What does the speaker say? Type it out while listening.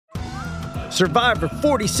Survivor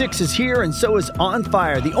 46 is here, and so is On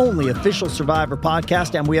Fire, the only official Survivor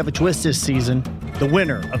podcast, and we have a twist this season. The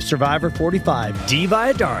winner of Survivor 45, Dee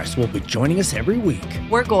Valladares, will be joining us every week.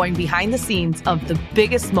 We're going behind the scenes of the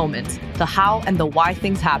biggest moments, the how and the why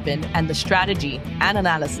things happen, and the strategy and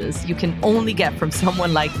analysis you can only get from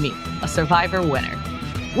someone like me, a Survivor winner.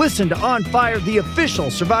 Listen to On Fire, the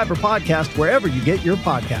official Survivor podcast, wherever you get your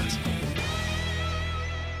podcasts.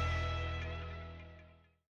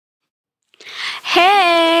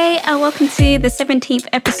 Hey, and welcome to the 17th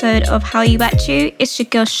episode of How You At You. It's your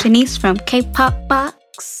girl Shanice from K-Pop Box.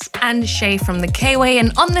 And Shay from the K-Way.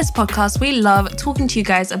 And on this podcast, we love talking to you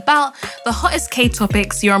guys about the hottest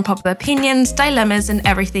K-topics, your unpopular opinions, dilemmas, and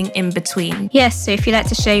everything in between. Yes, so if you'd like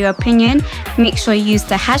to share your opinion, make sure you use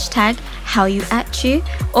the hashtag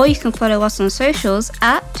HowYouAtYou, or you can follow us on socials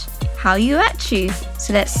at HowYouAtYou.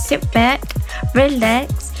 So let's sit back,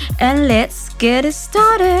 relax, and let's get it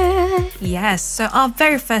started. Yes, so our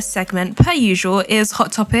very first segment, per usual, is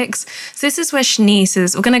Hot Topics. So this is where Shanice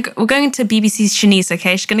is. We're going to BBC's Shanice,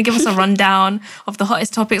 okay? She's going to give us a rundown of the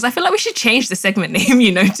hottest topics. I feel like we should change the segment name, to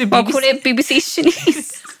BBC. I'll call it BBC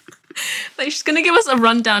Shanice. Like, she's going to give us a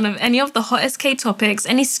rundown of any of the hottest K topics,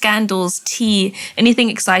 any scandals, tea, anything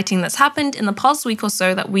exciting that's happened in the past week or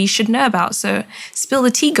so that we should know about. So spill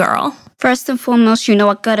the tea, girl. First and foremost,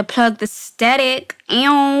 I gotta plug the static.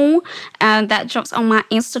 And that drops on my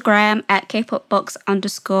Instagram at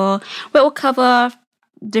kpopbox_. We'll cover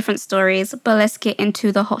different stories, but let's get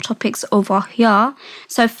into the hot topics over here.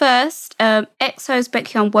 So first, EXO's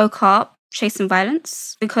Baekhyun woke up chasing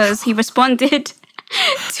violence because he responded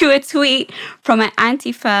to a tweet from an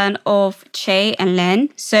anti-fan of Che and Len.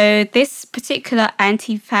 So this particular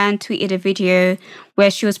anti-fan tweeted a video where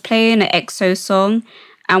she was playing an EXO song,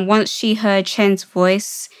 and once she heard Chen's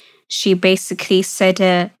voice, she basically said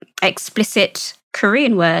an explicit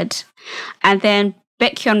Korean word. And then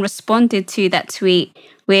Baekhyun responded to that tweet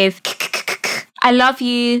with, I love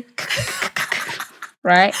you,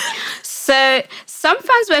 right? So some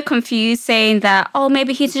fans were confused, saying that,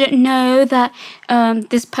 maybe he didn't know that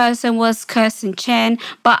this person was cursing Chen.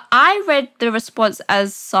 But I read the response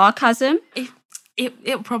as sarcasm.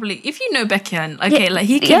 It probably, if you know Baekhyun, okay, like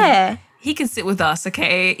he can... Yeah. He can sit with us,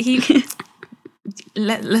 okay?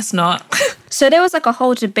 Let's not. So there was like a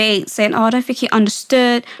whole debate saying, I don't think he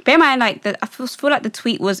understood. Bear in mind, I feel like the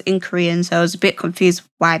tweet was in Korean, so I was a bit confused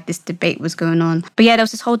why this debate was going on. But yeah, there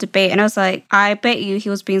was this whole debate, and I was like, I bet you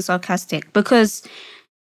he was being sarcastic, because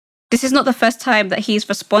this is not the first time that he's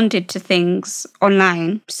responded to things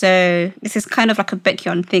online. So this is kind of like a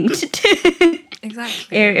Baekhyun thing to do.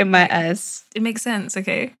 Exactly. in my eyes. It makes sense,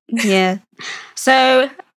 okay? Yeah.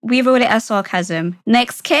 So we ruled it as sarcasm.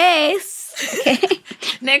 Next case. Okay.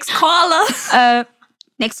 Next caller.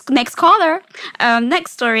 Next caller.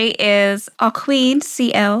 Next story is our queen,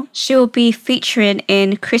 CL. She will be featuring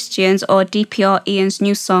in Christian's or DPR Ian's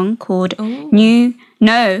new song called No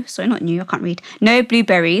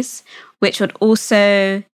Blueberries, which would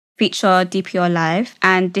also feature DPR live,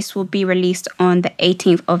 and this will be released on the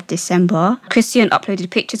 18th of December. Christian uploaded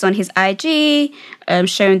pictures on his IG,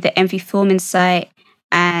 showing the MV filming site,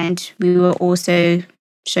 and we were also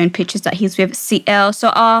showing pictures that he's with CL. So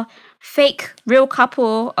our fake real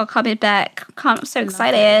couple are coming back. I'm so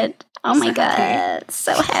excited. Oh my God,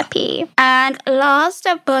 so happy. And last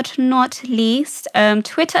but not least,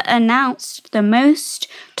 Twitter announced the most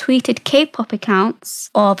tweeted K-pop accounts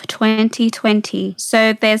of 2020.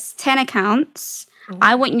 So there's 10 accounts.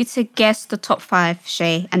 I want you to guess the top 5,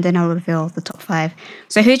 Shay, and then I'll reveal the top 5.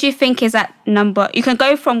 So who do you think is at number? You can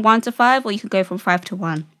go from 1 to 5, or you can go from 5 to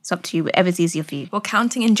 1. It's up to you, whatever's easier for you. Well,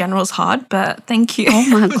 counting in general is hard, but thank you. Oh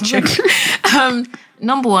my God.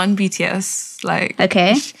 Number 1, BTS.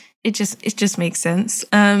 Okay. It just makes sense.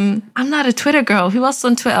 I'm not a Twitter girl. Who else is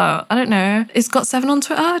on Twitter? I don't know. Is GOT7 on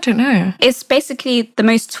Twitter? I don't know. It's basically the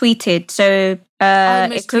most tweeted. So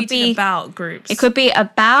it could be about groups. It could be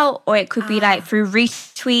about, or it could be through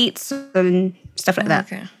retweets and stuff like that.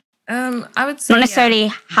 Okay. I would say not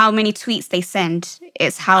necessarily how many tweets they send.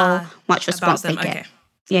 It's how much response they get. Okay.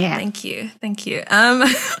 Yeah. Thank you.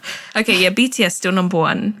 Okay. Yeah. BTS still number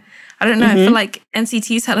 1. I don't know. I feel like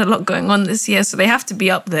NCT's had a lot going on this year, so they have to be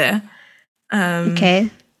up there. Okay.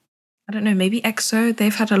 I don't know. Maybe EXO.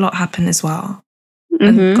 They've had a lot happen as well.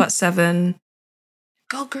 And GOT7.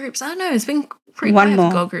 Girl groups. I don't know. It's been pretty quiet for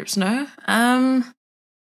girl groups, no? I'm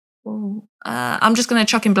just going to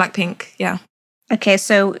chuck in Blackpink. Yeah. Okay.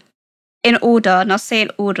 So in order, and I'll say in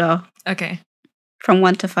order. Okay. From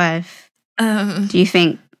 1 to 5. Do you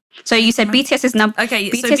think? So you said BTS is number. Okay,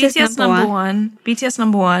 BTS is number one. BTS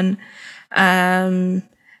number 1.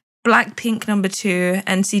 Blackpink number 2,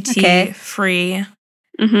 NCT Okay. 3,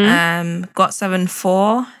 Mm-hmm. GOT7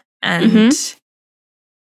 4, and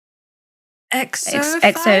EXO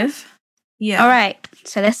EXO. 5. Yeah. All right.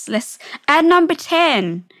 So let's at number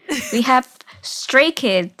 10, we have Stray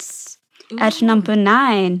Kids. At Ooh. number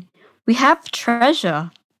 9, we have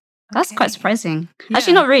Treasure. That's quite Okay. surprising. Yeah.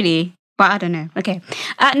 Actually, not really, but I don't know. Okay.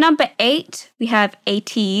 At number 8, we have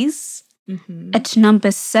ATEEZ. Mhm. At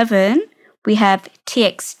number 7, we have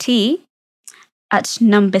TXT. At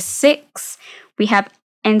number 6, we have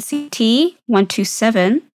NCT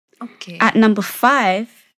 127. Okay. At number 5,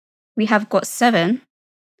 we have GOT7,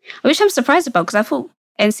 which I'm surprised about because I thought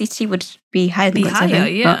NCT would be higher than Be GOT7.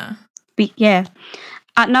 higher, but yeah. yeah.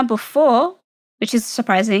 At number 4, which is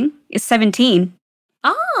surprising, is 17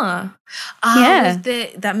 Yeah.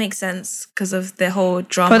 That makes sense because of the whole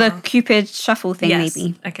drama. for the Cupid Shuffle thing, Yes.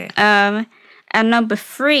 maybe. Okay. And number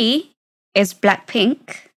 3 is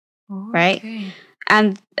Blackpink, right? Okay.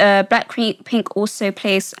 And Blackpink also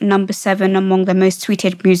placed number 7 among the most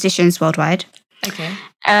tweeted musicians worldwide. Okay.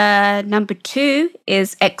 Number 2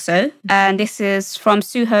 is EXO, and this is from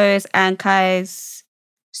Suho's and Kai's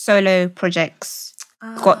solo projects.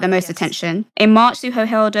 Got the most yes. attention. In March, Suho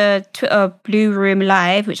held a Twitter Blue Room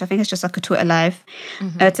Live, which I think is just like a Twitter Live,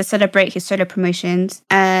 to celebrate his solo promotions.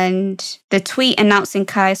 And the tweet announcing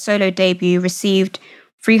Kai's solo debut received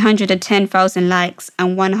 310,000 likes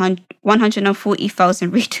and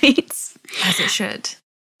 140,000 retweets. As it should.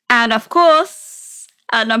 And of course,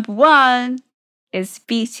 at number 1 is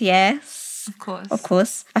BTS. Of course. Of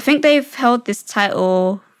course. I think they've held this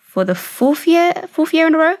title for the fourth year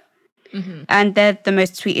in a row. And they're the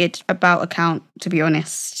most tweeted about account, to be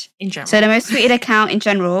honest. In general. So the most tweeted account in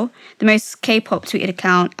general, the most K-pop tweeted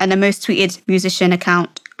account, and the most tweeted musician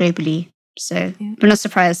account globally. So I'm not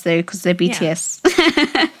surprised though, because they're BTS.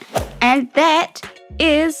 And that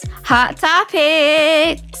is Hot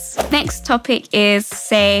Topics. Next topic is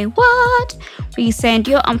Say What? We send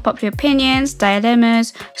your unpopular opinions,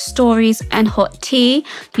 dilemmas, stories, and hot tea.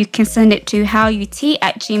 You can send it to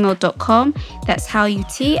howut@gmail.com. That's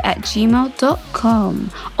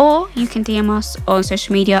howut@gmail.com. Or you can DM us on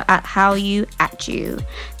social media at howuatyu.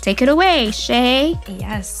 Take it away, Shay.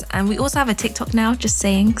 Yes. And we also have a TikTok now, just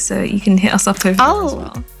saying, so you can hit us up over there as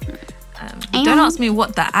well. Don't ask me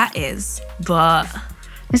what the @ is, but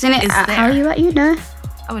Isn't it It's at there. howuatyu? No?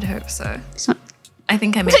 I would hope so. It's not. I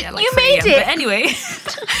think I made it at like You 3 made a.m. it. But anyway,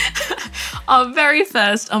 our very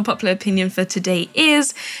first unpopular opinion for today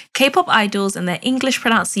is K-pop idols and their English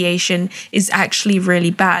pronunciation is actually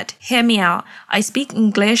really bad. Hear me out. I speak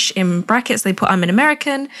English, in brackets they put I'm an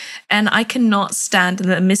American, and I cannot stand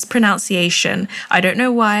the mispronunciation. I don't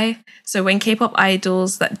know why. So when K-pop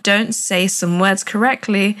idols that don't say some words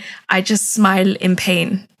correctly, I just smile in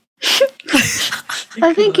pain.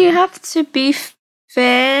 I think you have to be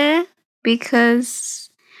fair because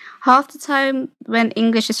half the time when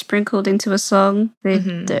English is sprinkled into a song,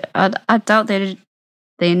 I doubt they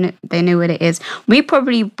know what it is. We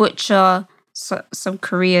probably butcher some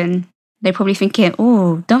Korean. They're probably thinking,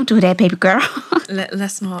 "Oh, don't do that, baby girl."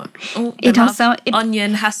 Let's not. Oh, It the don't love sound- it-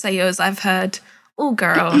 onion hasayos I've heard. Oh,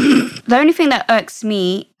 girl. The only thing that irks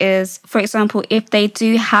me is, for example, if they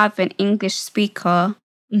do have an English speaker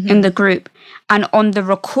in the group and on the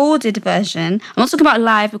recorded version, I'm not talking about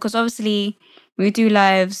live because obviously when we do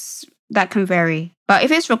lives, that can vary. But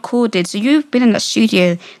if it's recorded, so you've been in the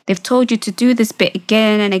studio, they've told you to do this bit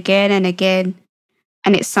again and again and again,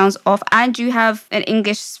 and it sounds off, and you have an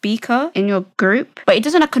English speaker in your group, but it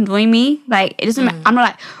doesn't like annoy me. Like, it doesn't, I'm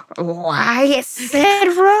not like, why it said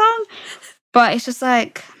wrong? But it's just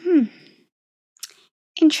like,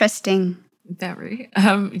 interesting. Very.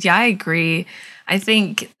 Yeah, I agree. I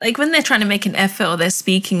think like when they're trying to make an effort or they're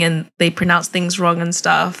speaking and they pronounce things wrong and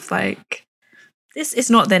stuff, like this is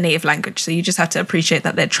not their native language. So you just have to appreciate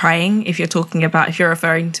that they're trying if you're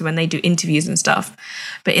referring to when they do interviews and stuff.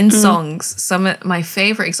 But in songs, some of my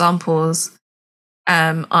favorite examples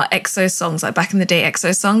are EXO songs, like back in the day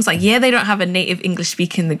EXO songs. Like, yeah, they don't have a native English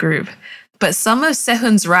speaker in the group, but some of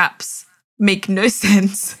Sehun's raps make no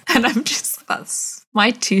sense. And that's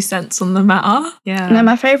my 2 cents on the matter. Yeah. No,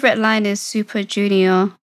 my favorite line is Super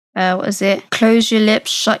Junior. What is it? Close your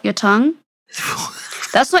lips, shut your tongue.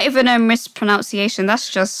 That's not even a mispronunciation. That's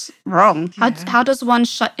just wrong. How does one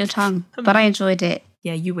shut your tongue? But I enjoyed it.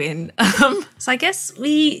 Yeah, you win. So I guess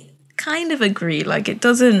we kind of agree. Like, it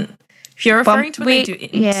doesn't. If you're referring to when they do,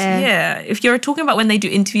 if you're talking about when they do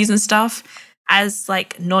interviews and stuff as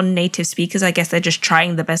like non-native speakers, I guess they're just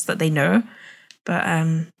trying the best that they know. But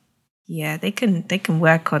yeah, they can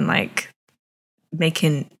work on like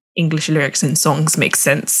making English lyrics and songs make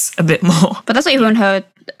sense a bit more. But that's not even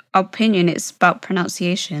opinion, it's about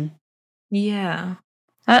pronunciation. Yeah.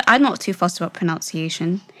 I'm not too fussed about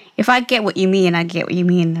pronunciation. If I get what you mean, I get what you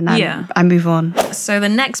mean, and Yeah. I move on. So the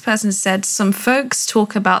next person said, some folks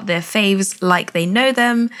talk about their faves like they know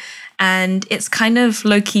them, and it's kind of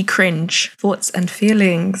low-key cringe. Thoughts and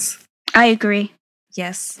feelings. I agree.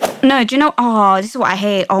 Yes. No, do you know? Oh, this is what I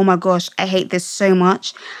hate. Oh my gosh, I hate this so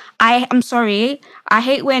much. I'm sorry. I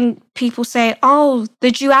hate when people say, "Oh,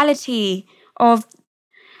 the duality of,"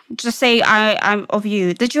 just say I'm of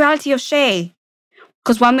you. The duality of Shay.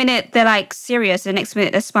 Because 1 minute they're like serious, the next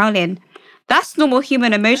minute they're smiling. That's normal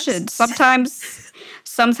human emotion. Sometimes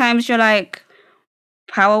you're like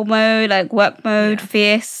power mode, like work mode,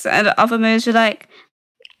 fierce, and other modes you're like,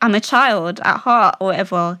 I'm a child at heart or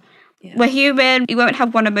whatever. Yeah. We're human. You won't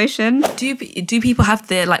have one emotion. Do people have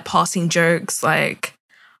their like passing jokes like,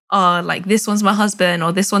 oh, like this one's my husband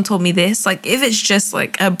or this one told me this? Like if it's just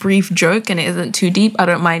like a brief joke and it isn't too deep, I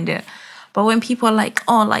don't mind it. But when people are like,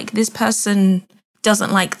 oh, like this person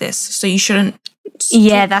doesn't like this, so you shouldn't.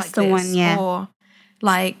 Yeah, that's like the this. one. Yeah. Or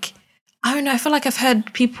like, I don't know. I feel like I've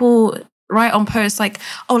heard people write on posts like,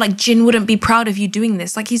 oh, like Jin wouldn't be proud of you doing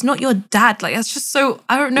this. Like he's not your dad. Like that's just so,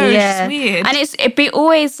 I don't know. Yeah. It's just weird. And it'd be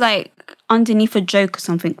always like underneath a joke or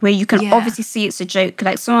something where you can obviously see it's a joke.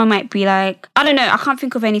 Like someone might be like, I don't know, I can't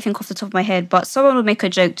think of anything off the top of my head, but someone would make a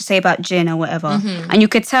joke to say about Jin or whatever. And you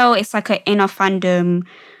could tell it's like an inner fandom,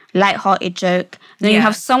 light-hearted joke. Then you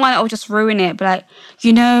have someone that will just ruin it, but like,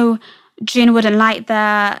 you know, Jin wouldn't like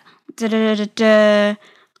that,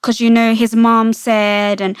 because you know his mom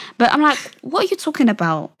said, but I'm like, what are you talking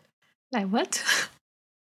about? Like what?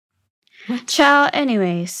 Child,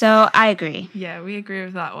 anyway, so I agree. Yeah, we agree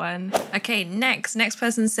with that one. Okay, next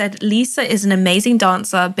person said, Lisa is an amazing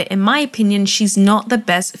dancer, but in my opinion, she's not the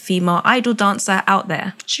best female idol dancer out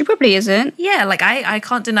there. She probably isn't. Yeah, like I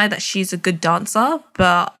can't deny that she's a good dancer,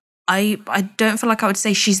 but I don't feel like I would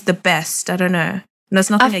say she's the best. I don't know. And there's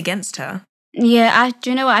nothing against her. Yeah,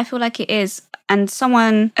 do you know what? I feel like it is. And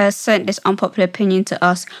someone sent this unpopular opinion to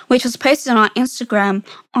us, which was posted on our Instagram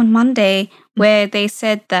on Monday, where they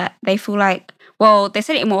said that they feel like, well, they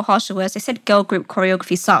said it in more harsher words. They said girl group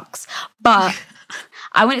choreography sucks. But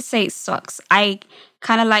I wouldn't say it sucks. I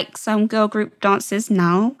kind of like some girl group dances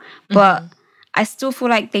now, but I still feel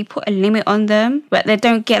like they put a limit on them, but they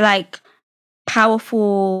don't get like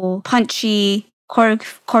powerful, punchy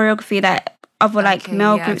choreography that other like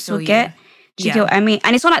male groups will get. Do you get what I mean?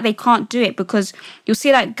 And it's not like they can't do it, because you'll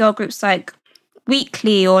see like girl groups like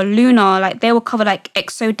Weekly or Luna, like they will cover like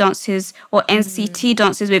EXO dances or NCT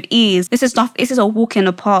dances with ease. This is a walk in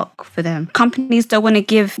the park for them. Companies don't want to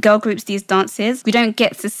give girl groups these dances. We don't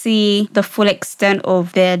get to see the full extent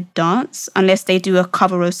of their dance unless they do a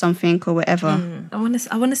cover or something or whatever. I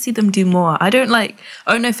want to see them do more. I don't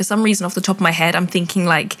know, for some reason off the top of my head, I'm thinking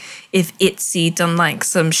like if ITZY done like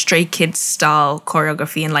some Stray Kids style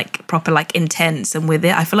choreography and like proper like intense and with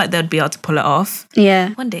it, I feel like they'd be able to pull it off.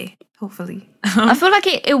 Yeah. One day. Hopefully. I feel like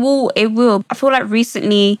it will. I feel like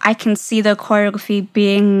recently I can see the choreography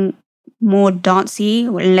being more dancey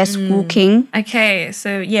or less walking. Okay,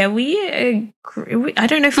 so yeah, we agree. I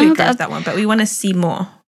don't know if we agree with that one, but we want to see more.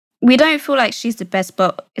 We don't feel like she's the best,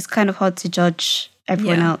 but it's kind of hard to judge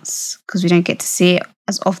everyone else because we don't get to see it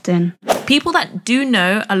as often. People that do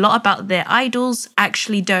know a lot about their idols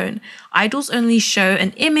actually don't. Idols only show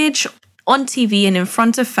an image on TV and in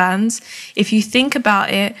front of fans. If you think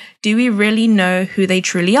about it, do we really know who they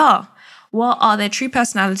truly are? What are their true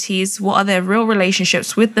personalities? What are their real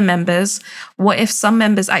relationships with the members? What if some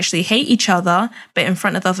members actually hate each other, but in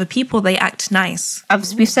front of other people they act nice?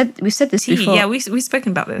 We've said this before. Yeah, we've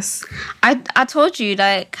spoken about this. I told you,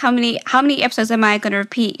 like, how many episodes am I going to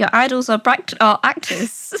repeat? Your idols are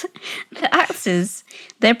actors. They're actors.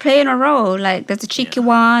 They're playing a role. Like, there's a cheeky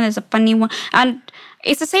one, there's a funny one, and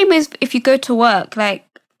it's the same as if you go to work. Like,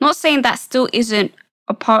 not saying that still isn't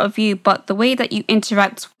a part of you, but the way that you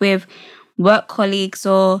interact with work colleagues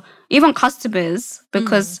or even customers,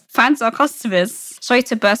 because fans are customers. Sorry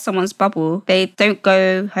to burst someone's bubble. They don't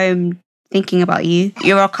go home thinking about you.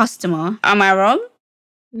 You're a customer. Am I wrong?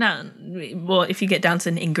 No. Well, if you get down to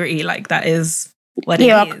an nitty-gritty, like that is what it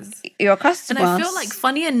is. You're a customer. And I feel like,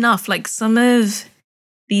 funny enough, like some of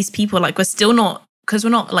these people, like we're still not, because we're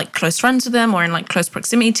not like close friends with them or in like close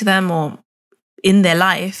proximity to them or in their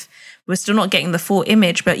life, we're still not getting the full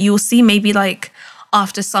image. But you'll see maybe like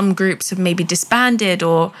after some groups have maybe disbanded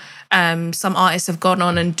or some artists have gone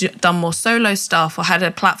on and done more solo stuff or had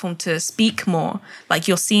a platform to speak more, like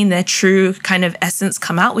you're seeing their true kind of essence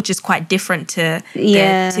come out, which is quite different to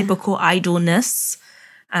their typical idolness,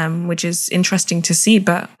 which is interesting to see.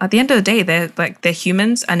 But at the end of the day, they're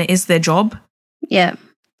humans and it is their job. Yeah.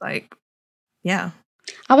 Like, yeah.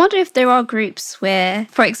 I wonder if there are groups where,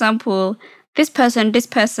 for example, this person,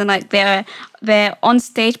 like their on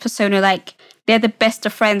stage persona, like they're the best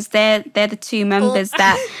of friends. They're the two members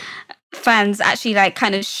that fans actually like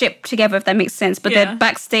kind of ship together, if that makes sense. But Yeah. they're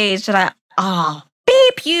backstage, they're like,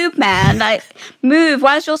 beep you, man, like move.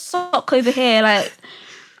 Why is your sock over here? Like,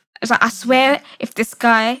 it's like, I swear, if this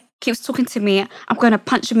guy keeps talking to me, I'm going to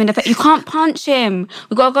punch him in the face. You can't punch him.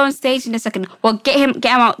 We got to go on stage in a second. Well, get him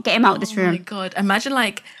out of this room. Oh my God. Imagine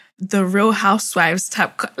like the Real Housewives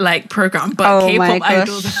type like program, but K-pop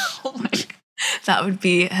idols. Oh my God. That would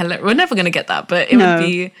be hilarious. We're never going to get that, but it would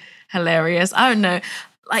be hilarious. I don't know.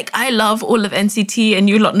 Like, I love all of NCT and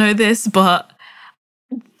you lot know this, but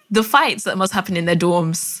the fights that must happen in their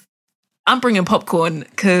dorms, I'm bringing popcorn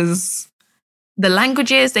because the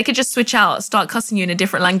languages, they could just switch out, start cussing you in a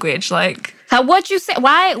different language. Like, what'd you say?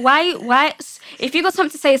 Why? If you got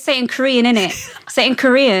something to say it in Korean, innit? Say it in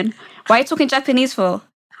Korean. Why are you talking Japanese for?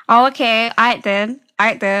 Oh, okay. Alright then.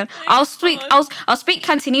 I'll speak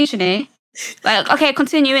Cantonese, eh? Like, okay,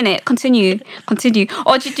 continue, innit? Continue.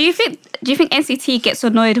 Or do you think NCT gets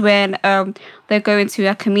annoyed when they're going to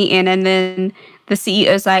like a meeting and then the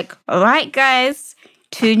CEO's like, all right, guys,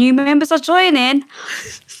 2 new members are joining.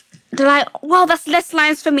 They're like, well, that's less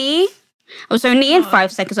lines for me. I was only in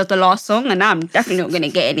 5 seconds of the last song and I'm definitely not going to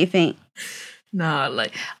get anything. No,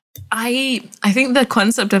 like, I think the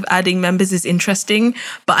concept of adding members is interesting,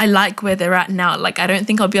 but I like where they're at now. Like, I don't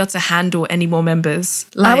think I'll be able to handle any more members.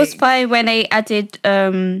 Like, I was fine when they added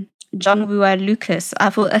Jungwoo and Lucas. I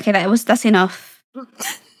thought, okay, that's enough.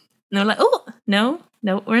 No, like, oh, no,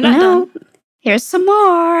 we're not done. Here's some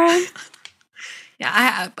more.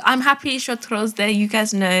 Yeah, I'm happy Shotro's there. You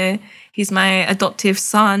guys know he's my adoptive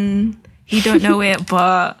son. He don't know it,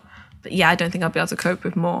 but yeah, I don't think I'll be able to cope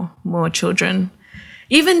with more children.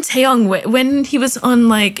 Even Taeyong, when he was on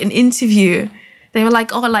like an interview, they were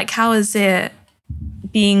like, oh, like, how is it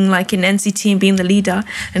being like in NCT and being the leader?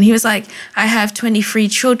 And he was like, I have 23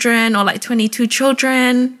 children or like 22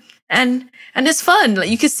 children. And it's fun. Like,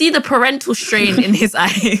 you can see the parental strain in his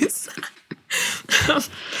eyes.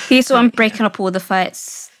 He's the one breaking up all the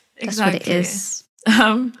fights. That's exactly what it is.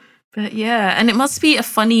 But yeah, and it must be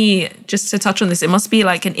just to touch on this, it must be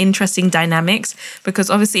like an interesting dynamics because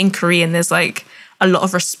obviously in Korean there's like a lot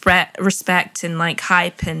of respect and like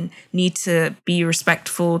hype and need to be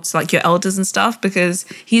respectful to like your elders and stuff because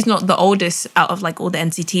he's not the oldest out of like all the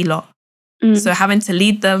NCT lot. So having to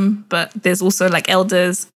lead them, but there's also like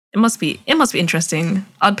elders. It must be interesting.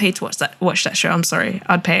 I'd pay to watch that show. I'm sorry.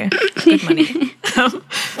 I'd pay good money.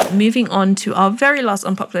 Moving on to our very last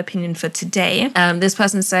unpopular opinion for today. This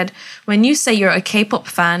person said, when you say you're a K-pop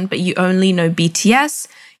fan, but you only know BTS,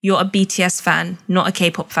 you're a BTS fan, not a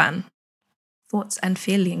K-pop fan. Thoughts and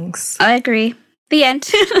feelings. I agree. The end.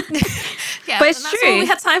 Yeah, but it's that's true. all we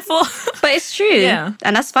had time for. But it's true. Yeah.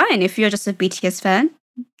 And that's fine if you're just a BTS fan.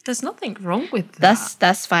 There's nothing wrong with that.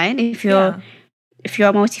 That's fine. If you're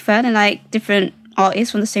a multi-fan and like different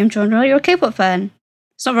artists from the same genre, you're a K-pop fan.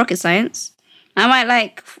 It's not rocket science. I might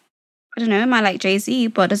like Jay-Z,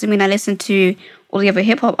 but it doesn't mean I listen to all the other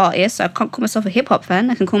hip-hop artists. So I can't call myself a hip-hop fan.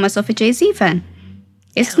 I can call myself a Jay-Z fan.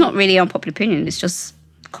 It's not really unpopular opinion. It's just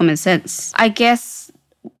common sense. I guess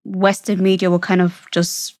Western media will kind of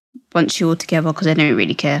just bunch you all together because they don't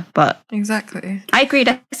really care. But Exactly. I agree.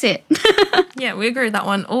 That's it. Yeah, we agree with that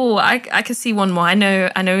one. Oh, I can see one more. I know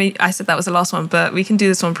I said that was the last one, but we can do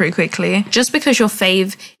this one pretty quickly. Just because your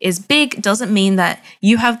fave is big doesn't mean that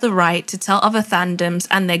you have the right to tell other fandoms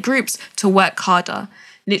and their groups to work harder.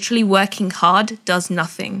 Literally working hard does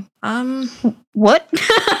nothing. What?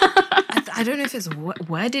 I don't know if it's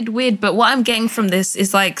worded weird, but what I'm getting from this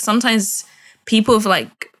is like sometimes people have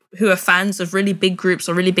like who are fans of really big groups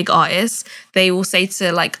or really big artists, they will say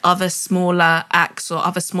to like other smaller acts or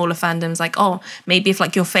other smaller fandoms like, oh, maybe if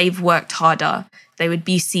like your fave worked harder, they would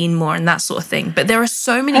be seen more and that sort of thing. But there are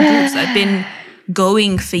so many groups that have been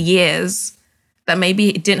going for years that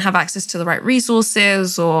maybe didn't have access to the right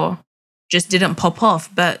resources or just didn't pop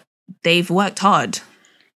off, but they've worked hard.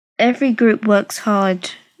 Every group works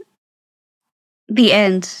hard. The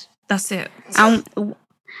end. That's it.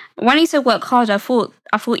 When he said work hard, I thought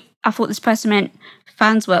this person meant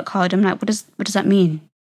fans work hard. I'm like, what does that mean?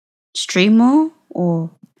 Stream more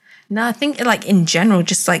or? No, I think like in general,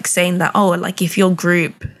 just like saying that, oh, like if your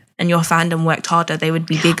group and your fandom worked harder, they would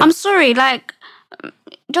be bigger. I'm sorry, like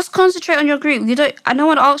just concentrate on your group. I don't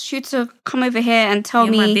want to ask you to come over here and tell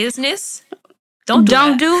me my business. Don't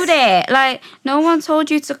do that. Like no one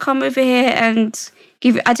told you to come over here and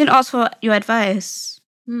I didn't ask for your advice.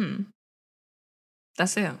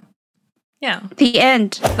 That's it. Yeah. The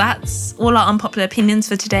end. That's all our unpopular opinions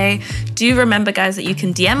for today. Do remember, guys, that you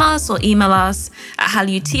can DM us or email us at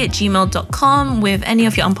hallut@gmail.com with any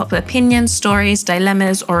of your unpopular opinions, stories,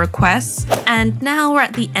 dilemmas, or requests. And now we're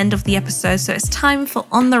at the end of the episode, so it's time for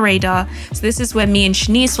On the Radar. So this is where me and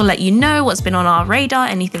Shanice will let you know what's been on our radar,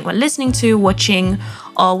 anything we're listening to, watching,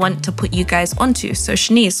 or want to put you guys onto. So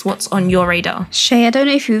Shanice, what's on your radar? Shay, I don't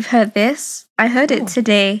know if you've heard this. I heard it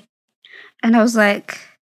today, and I was like,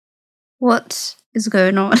 what is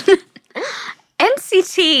going on?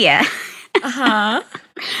 NCT, yeah. Uh-huh.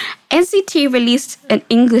 NCT released an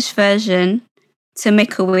English version to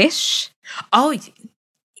Make-A-Wish. Oh,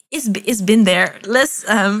 it's been there. Let's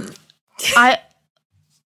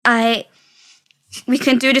we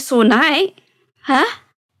can do this all night, huh?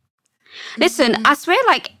 Listen, I swear,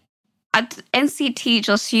 like, NCT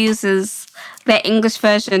just uses their English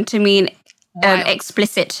version to mean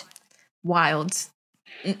explicit. Wild.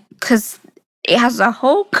 Because it has a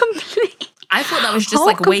whole complete... I thought that was just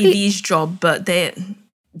like Wavy's job, but they're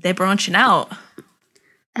branching out.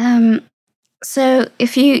 So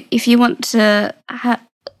if you want to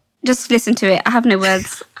just listen to it, I have no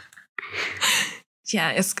words.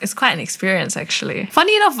 Yeah, it's quite an experience, actually.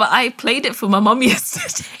 Funny enough, I played it for my mum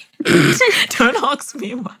yesterday. Don't ask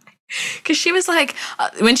me why. Because she was like,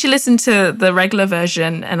 when she listened to the regular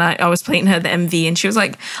version and I was playing her the MV, and she was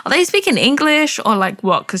like, are they speaking English or like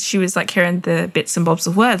what? Because she was like hearing the bits and bobs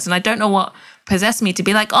of words. And I don't know what possessed me to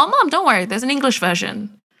be like, oh, Mom, don't worry, there's an English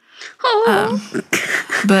version. Oh.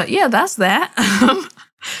 But yeah, that's that.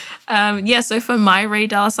 So for my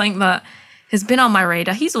radar, something that has been on my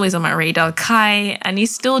radar, he's always on my radar, Kai, and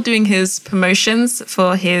he's still doing his promotions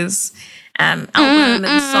for his album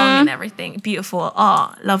and song and everything. Beautiful.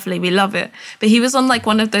 Oh, lovely. We love it. But he was on like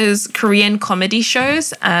one of those Korean comedy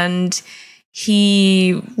shows, and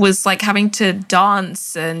he was like having to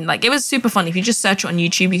dance, and like it was super funny. If you just search it on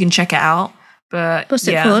YouTube, you can check it out. But what's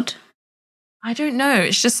it called? I don't know.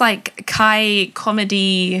 It's just like Kai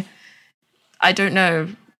comedy. I don't know.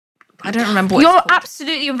 I don't remember what You're it's called.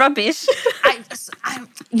 absolutely rubbish.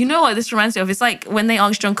 You know what this reminds me of? It's like when they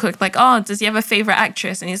asked John Cook, like, oh, does he have a favorite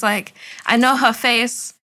actress? And he's like, I know her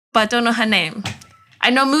face, but I don't know her name. I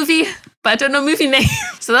know movie, but I don't know movie name.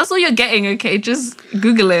 So that's all you're getting, okay? Just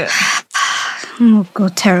Google it. Oh,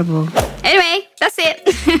 God, terrible. Anyway, that's it.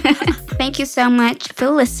 Thank you so much for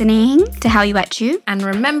listening to How You At You. And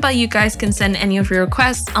remember, you guys can send any of your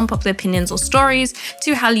requests, unpopular opinions, or stories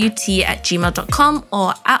to hallut@gmail.com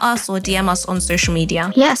or at us or DM us on social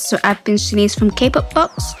media. Yes, so I've been Shanice from K-Pop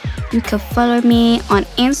Box. You can follow me on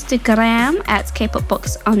Instagram at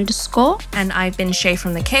kpopbox_. And I've been Shay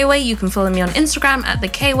from the K-Way. You can follow me on Instagram at the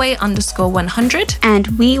Kway_100. And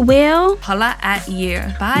we will holla at you.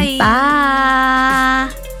 Bye.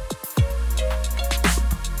 Bye.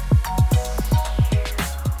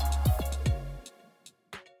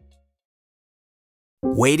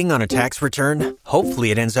 Waiting on a tax return?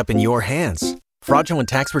 Hopefully it ends up in your hands. Fraudulent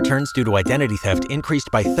tax returns due to identity theft increased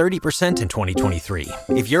by 30% in 2023.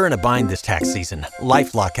 If you're in a bind this tax season,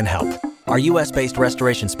 LifeLock can help. Our U.S.-based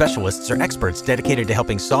restoration specialists are experts dedicated to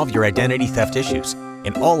helping solve your identity theft issues.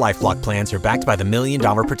 And all LifeLock plans are backed by the $1 Million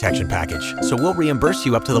Protection Package. So we'll reimburse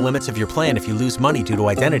you up to the limits of your plan if you lose money due to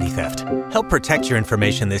identity theft. Help protect your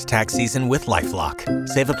information this tax season with LifeLock.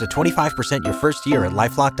 Save up to 25% your first year at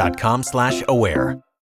LifeLock.com/aware.